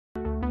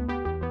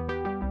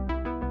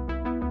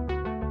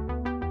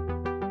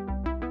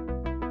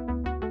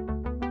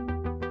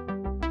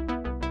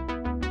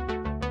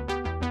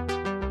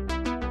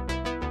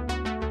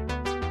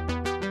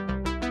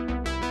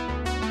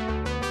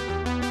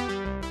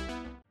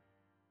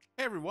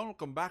Hey everyone,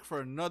 welcome back for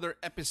another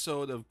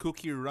episode of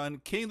Cookie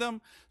Run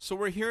Kingdom. So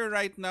we're here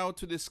right now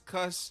to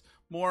discuss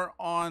more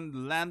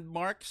on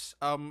landmarks.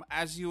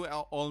 As you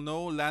all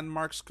know,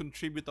 landmarks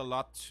contribute a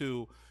lot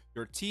to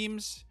your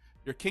teams,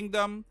 your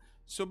kingdom.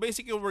 So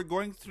basically, we're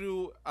going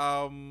through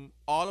all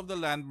of the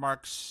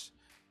landmarks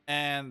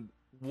and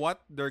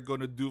what they're going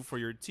to do for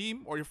your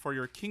team or for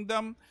your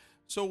kingdom.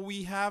 So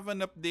we have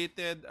an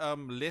updated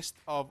list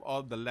of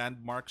all the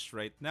landmarks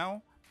right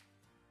now.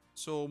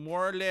 So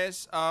more or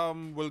less,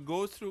 we'll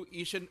go through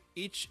each and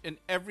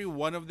every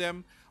one of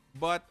them,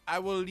 but I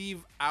will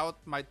leave out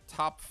my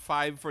top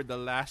five for the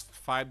last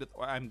five that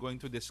I'm going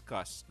to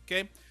discuss.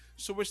 Okay,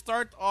 so we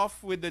start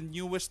off with the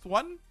newest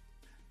one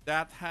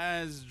that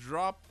has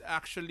dropped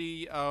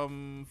actually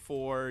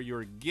for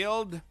your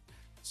guild.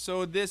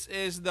 So this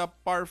is the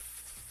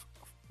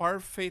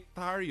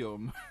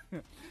Parfaitarium.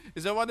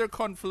 It's a wonder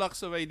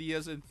conflux of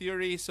ideas and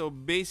theory. So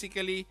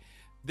basically,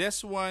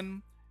 this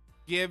one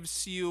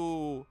gives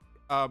you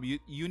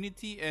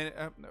unity and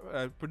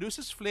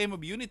produces flame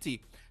of unity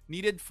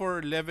needed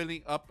for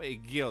leveling up a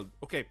guild.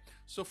 Okay,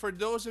 so for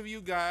those of you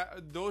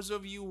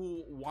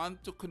who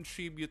want to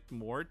contribute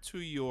more to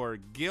your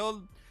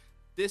guild,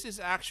 this is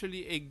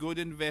actually a good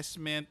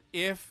investment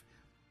if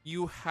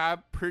you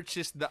have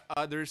purchased the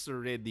others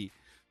already.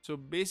 So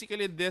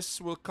basically,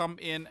 this will come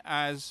in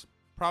as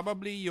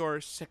probably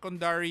your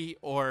secondary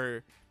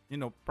or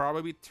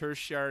probably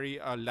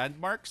tertiary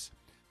landmarks.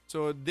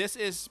 So this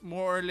is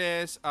more or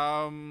less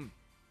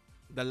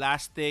the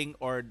last thing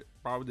or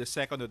probably the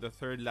second or the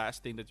third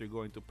last thing that you're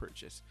going to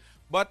purchase.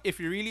 But if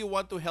you really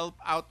want to help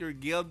out your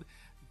guild,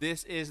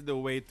 this is the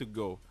way to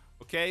go.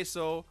 Okay,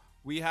 so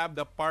we have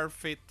the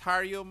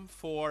Parfaitarium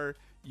for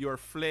your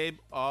Flame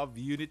of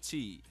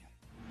Unity.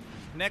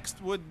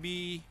 Next would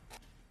be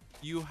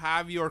you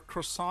have your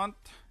Croissant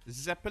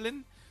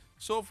Zeppelin.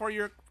 So for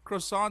your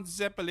Croissant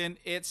Zeppelin,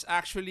 it's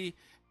actually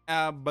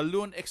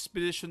balloon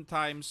expedition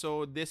time.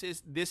 So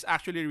this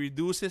actually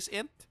reduces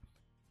it.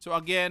 So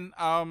again,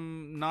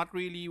 not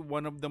really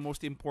one of the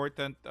most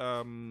important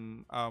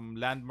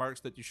landmarks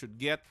that you should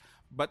get.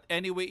 But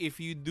anyway, if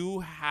you do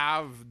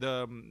have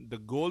the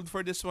gold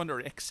for this one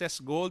or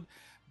excess gold,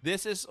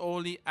 this is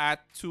only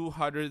at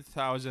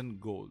 200,000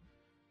 gold.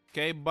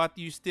 Okay, but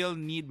you still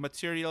need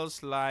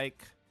materials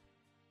like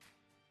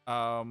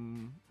I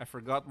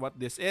forgot what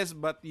this is,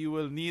 but you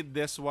will need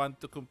this one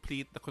to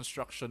complete the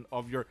construction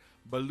of your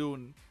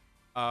balloon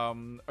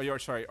or your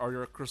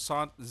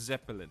croissant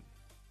zeppelin.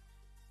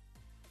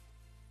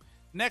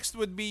 Next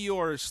would be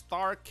your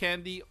Star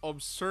Candy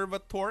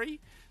Observatory.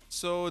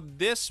 So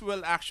this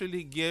will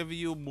actually give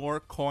you more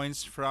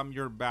coins from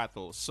your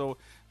battles. So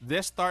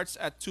this starts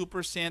at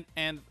 2%,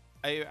 and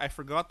I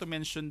forgot to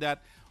mention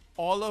that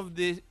all of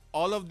these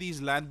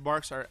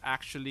landmarks are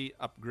actually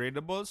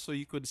upgradable. So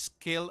you could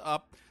scale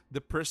up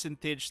the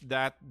percentage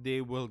that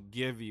they will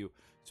give you.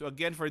 So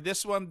again, for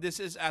this one, this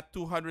is at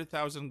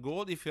 200,000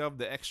 gold if you have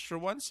the extra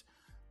ones.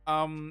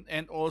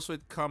 And also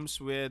it comes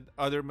with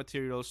other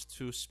materials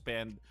to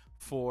spend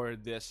for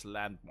this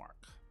landmark.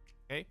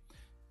 Okay.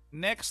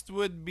 Next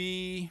would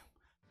be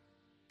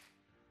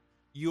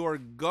your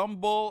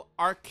Gumball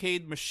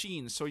arcade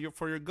machine. So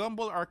for your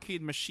Gumball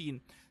arcade machine,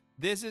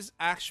 this is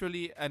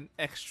actually an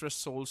extra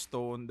soul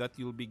stone that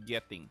you'll be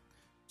getting.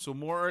 So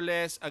more or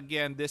less,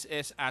 again, this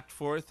is at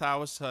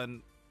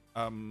 4,000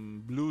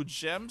 blue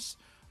gems.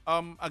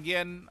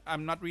 Again,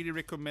 I'm not really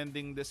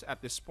recommending this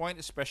at this point,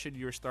 especially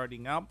you're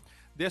starting out.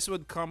 This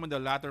would come in the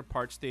latter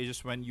part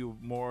stages when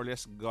you've more or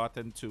less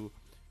gotten to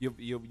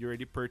you've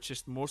already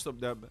purchased most of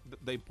the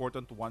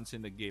important ones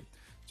in the game.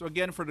 So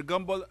again, for the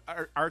Gumball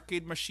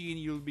arcade machine,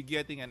 you'll be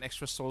getting an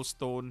extra soul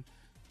stone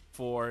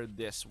for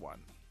this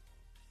one.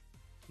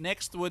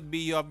 Next would be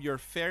you have your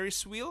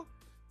Ferris wheel.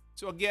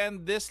 So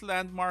again, this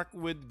landmark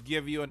would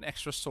give you an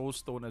extra soul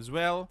stone as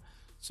well.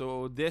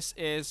 So this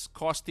is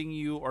costing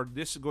you, or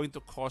this is going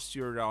to cost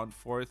you around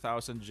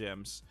 4,000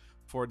 gems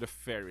for the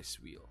Ferris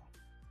wheel.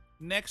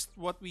 Next,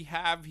 what we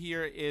have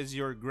here is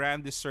your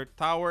Grand Dessert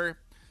Tower.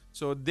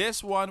 So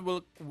this one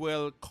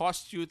will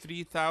cost you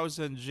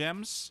 3,000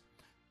 gems.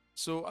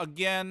 So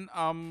again,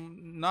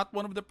 not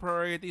one of the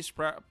priorities,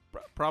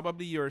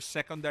 probably your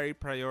secondary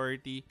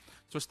priority.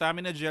 So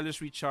stamina gel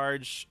is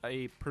recharge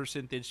a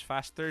percentage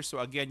faster. So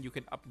again, you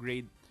can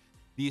upgrade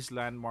these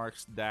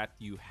landmarks that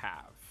you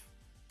have.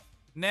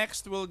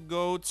 Next, we'll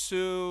go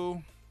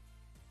to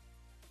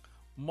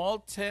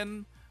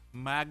Molten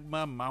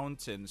Magma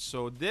Mountain.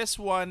 So this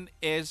one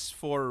is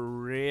for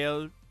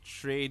rail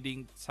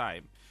trading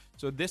time.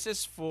 So this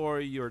is for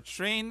your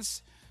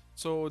trains.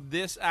 So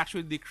this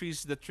actually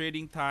decreases the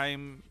trading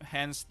time.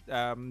 Hence,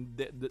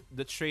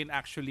 the train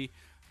actually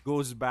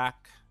goes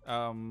back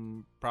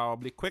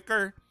probably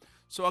quicker.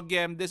 So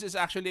again, this is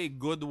actually a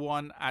good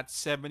one at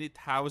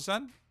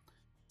 70,000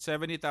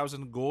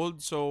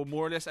 gold. So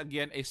more or less,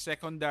 again, a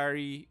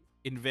secondary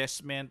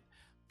investment.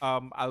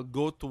 I'll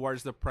go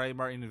towards the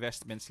primary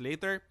investments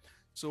later.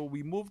 So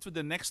we move to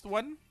the next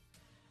one.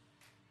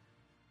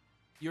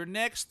 Your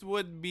next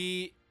would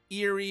be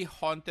Eerie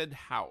Haunted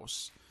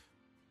House.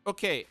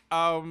 Okay,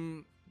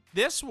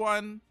 This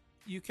one,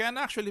 you can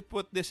actually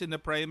put this in the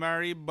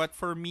primary, but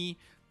for me,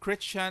 crit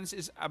chance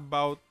is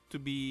about to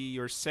be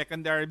your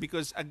secondary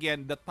because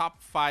again, the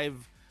top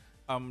five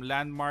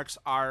landmarks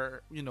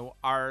are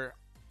are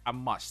a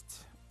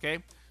must.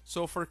 Okay,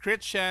 so for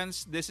crit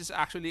chance, this is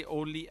actually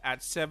only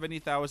at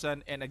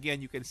 70,000, and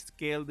again, you can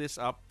scale this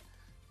up.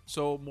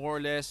 So more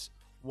or less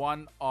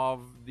one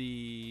of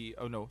the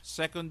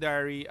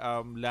secondary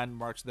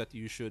landmarks that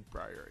you should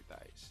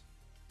prioritize.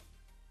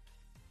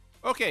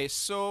 Okay,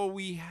 so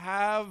we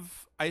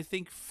have, I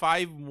think,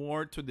 five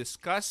more to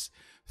discuss.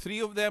 Three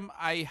of them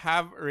I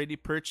have already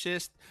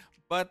purchased,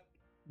 but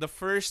the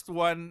first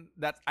one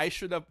that I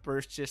should have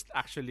purchased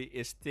actually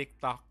is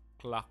TikTok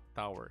Clock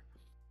Tower.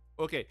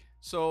 Okay,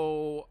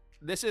 so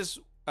this is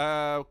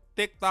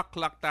TikTok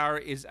Clock Tower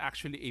is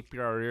actually a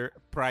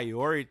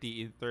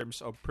priority in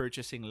terms of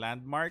purchasing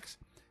landmarks.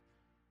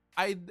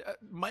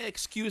 My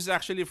excuse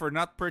actually for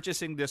not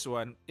purchasing this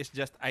one is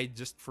just I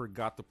just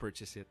forgot to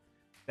purchase it.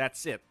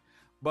 That's it.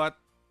 But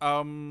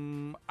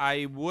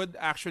I would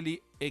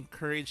actually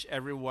encourage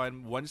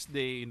everyone once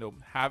they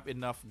have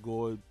enough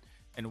gold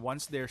and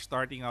once they're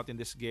starting out in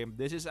this game,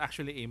 this is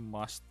actually a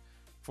must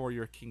for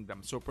your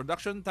kingdom. So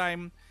production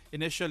time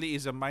initially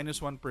is a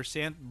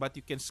 -1%, but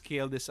you can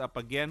scale this up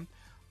again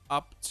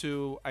up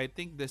to, I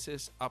think this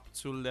is up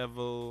to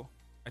level,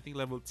 I think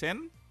level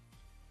 10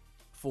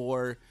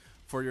 for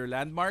your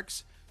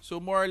landmarks. So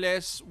more or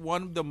less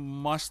one of the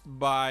must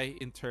buy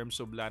in terms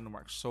of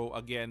landmarks. So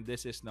again,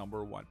 this is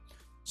number one.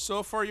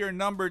 So for your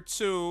number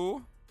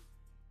two,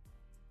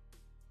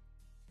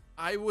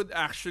 I would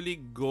actually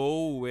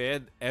go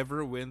with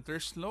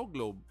Everwinter Snow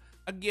Globe.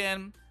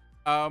 Again,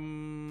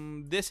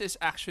 this is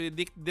actually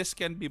this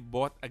can be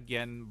bought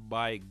again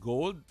by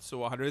gold,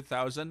 so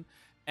 100,000,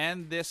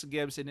 and this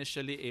gives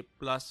initially a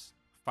plus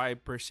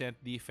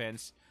 5%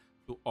 defense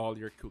to all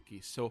your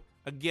cookies. So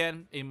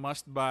again, a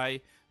must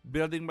buy.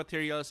 Building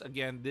materials,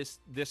 again, this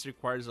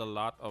requires a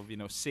lot of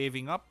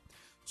saving up.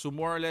 So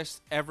more or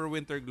less,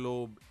 Everwinter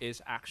Globe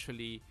is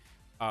actually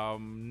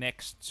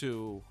next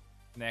to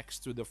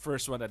the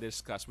first one I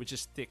discussed, which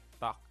is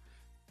TikTok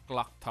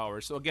Clock Tower.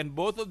 So again,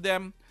 both of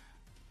them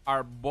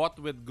are bought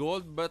with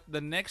gold, but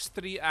the next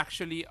three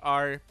actually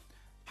are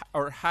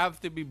or have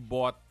to be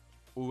bought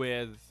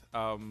with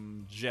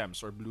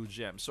gems or blue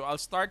gems. So I'll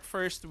start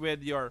first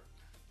with your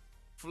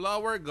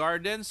flower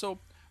garden. So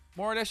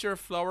more or less your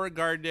flower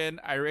garden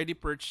I already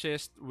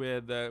purchased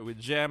with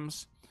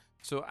gems.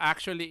 So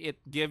actually it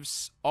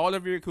gives all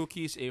of your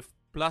cookies a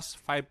plus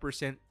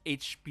 5%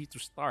 HP to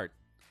start.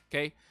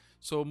 Okay?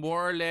 So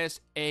more or less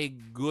a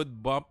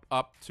good bump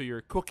up to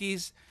your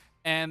cookies,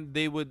 and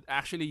they would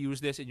actually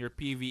use this in your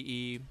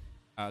PvE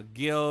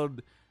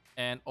guild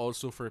and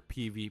also for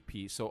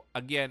PvP. So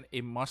again,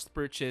 a must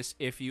purchase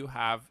if you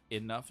have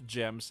enough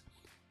gems.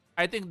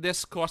 I think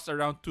this costs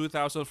around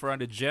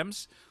 2,400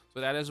 gems.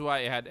 So that is why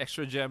I had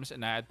extra gems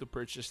and I had to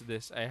purchase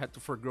this. I had to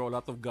forgo a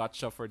lot of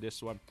gacha for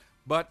this one.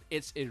 But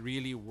it's a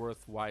really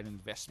worthwhile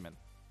investment.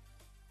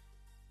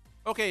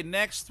 Okay,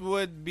 next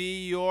would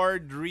be your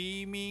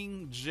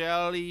Dreaming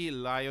Jelly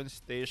Lion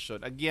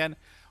Station. Again,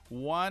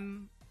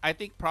 one, I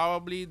think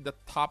probably the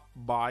top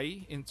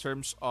buy in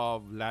terms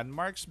of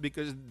landmarks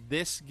because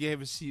this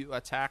gives you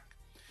attack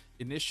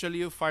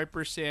initially of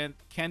 5%,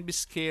 can be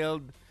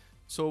scaled.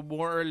 So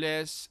more or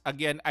less,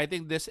 again, I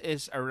think this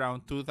is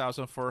around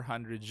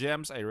 2,400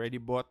 gems. I already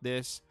bought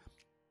this.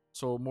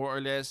 So more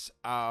or less,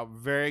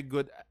 very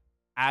good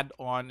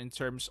add-on in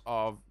terms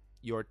of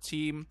your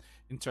team,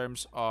 in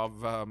terms of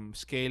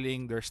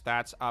scaling their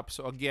stats up.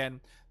 So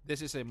again,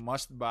 this is a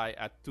must-buy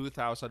at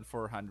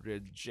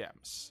 2,400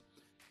 gems.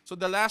 So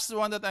the last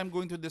one that I'm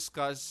going to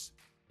discuss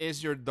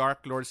is your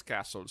Dark Lord's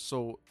Castle.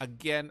 So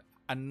again,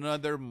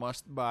 another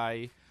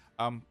must-buy.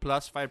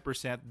 Plus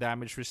 5%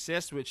 damage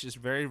resist, which is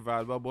very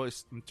valuable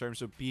in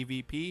terms of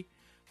PvP.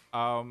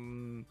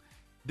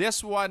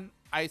 This one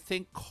I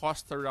think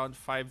cost around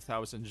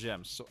 5,000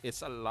 gems, so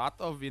it's a lot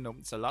of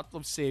it's a lot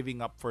of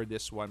saving up for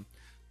this one.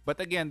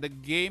 But again, the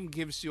game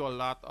gives you a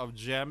lot of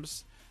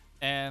gems,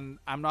 and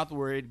I'm not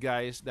worried,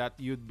 guys, that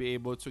you'd be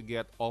able to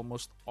get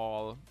almost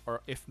all,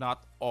 or if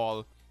not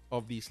all,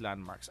 of these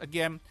landmarks.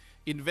 Again,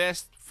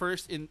 invest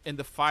first in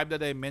the five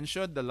that I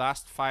mentioned, the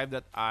last five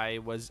that I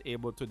was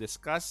able to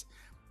discuss.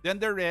 Then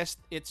the rest,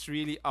 it's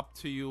really up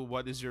to you.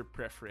 What is your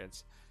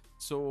preference?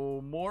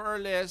 So more or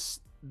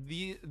less,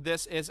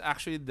 this is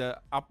actually the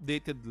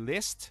updated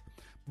list,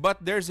 but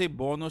there's a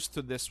bonus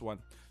to this one.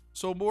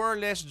 So more or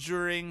less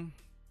during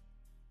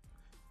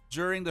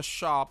the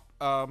shop,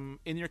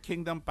 in your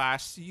Kingdom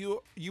Pass,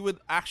 you would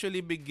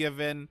actually be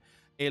given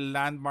a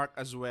landmark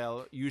as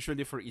well,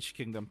 usually for each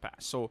Kingdom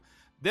Pass. So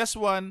this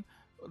one,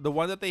 the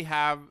one that they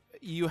have,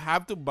 you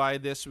have to buy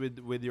this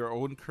with your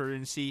own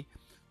currency.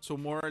 So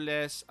more or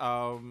less,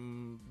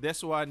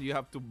 this one you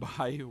have to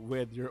buy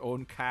with your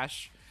own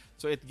cash.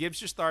 So it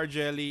gives you Star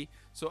Jelly.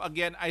 So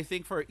again, I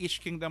think for each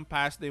Kingdom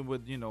Pass, they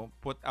would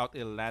put out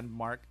a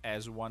landmark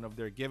as one of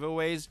their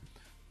giveaways.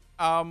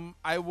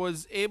 I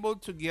was able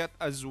to get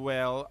as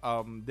well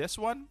this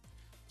one.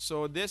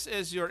 So this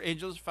is your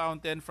Angel's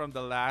Fountain from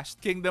the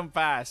last Kingdom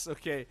Pass.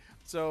 Okay,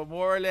 so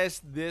more or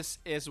less this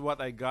is what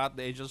I got.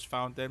 The Angel's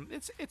Fountain.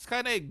 It's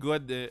kind of a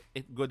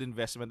good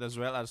investment as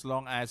well, as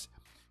long as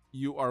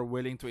you are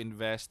willing to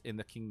invest in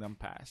the Kingdom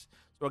Pass.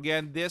 So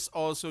again, this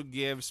also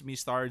gives me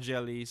star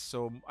jellies.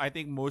 So I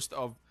think most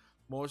of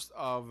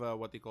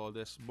what they call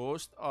this,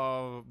 most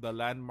of the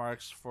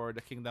landmarks for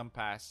the Kingdom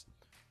Pass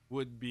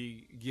would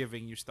be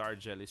giving you star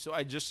jelly. So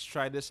I just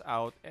tried this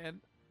out and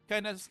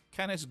kind of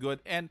is good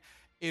and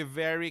a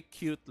very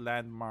cute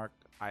landmark,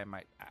 I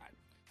might add.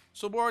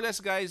 So more or less,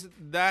 guys,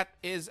 that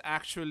is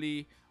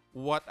actually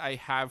what I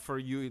have for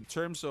you in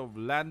terms of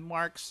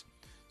landmarks.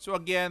 So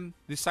again,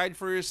 decide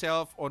for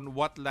yourself on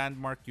what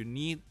landmark you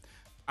need.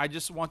 I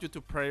just want you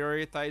to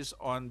prioritize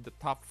on the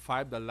top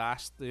five, the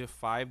last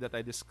five that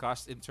I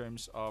discussed in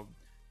terms of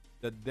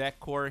the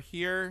decor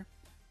here.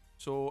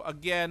 So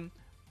again,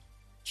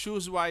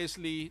 choose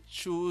wisely,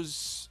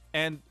 choose,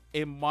 and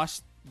a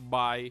must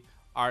buy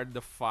are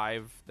the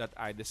five that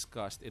I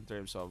discussed in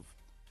terms of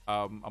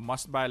a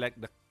must buy, like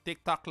the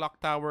TikTok Clock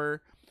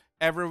Tower,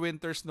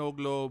 Everwinter Snow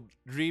Globe,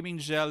 Dreaming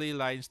Jelly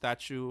Lion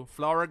Statue,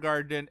 Flower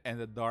Garden, and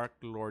the Dark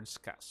Lord's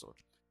Castle.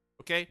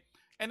 Okay?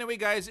 Anyway,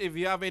 guys, if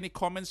you have any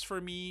comments for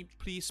me,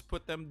 please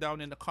put them down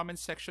in the comment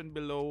section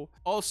below.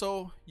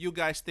 Also, you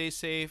guys stay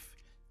safe,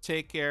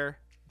 take care.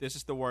 This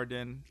is the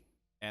Warden,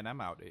 and I'm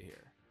out of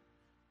here.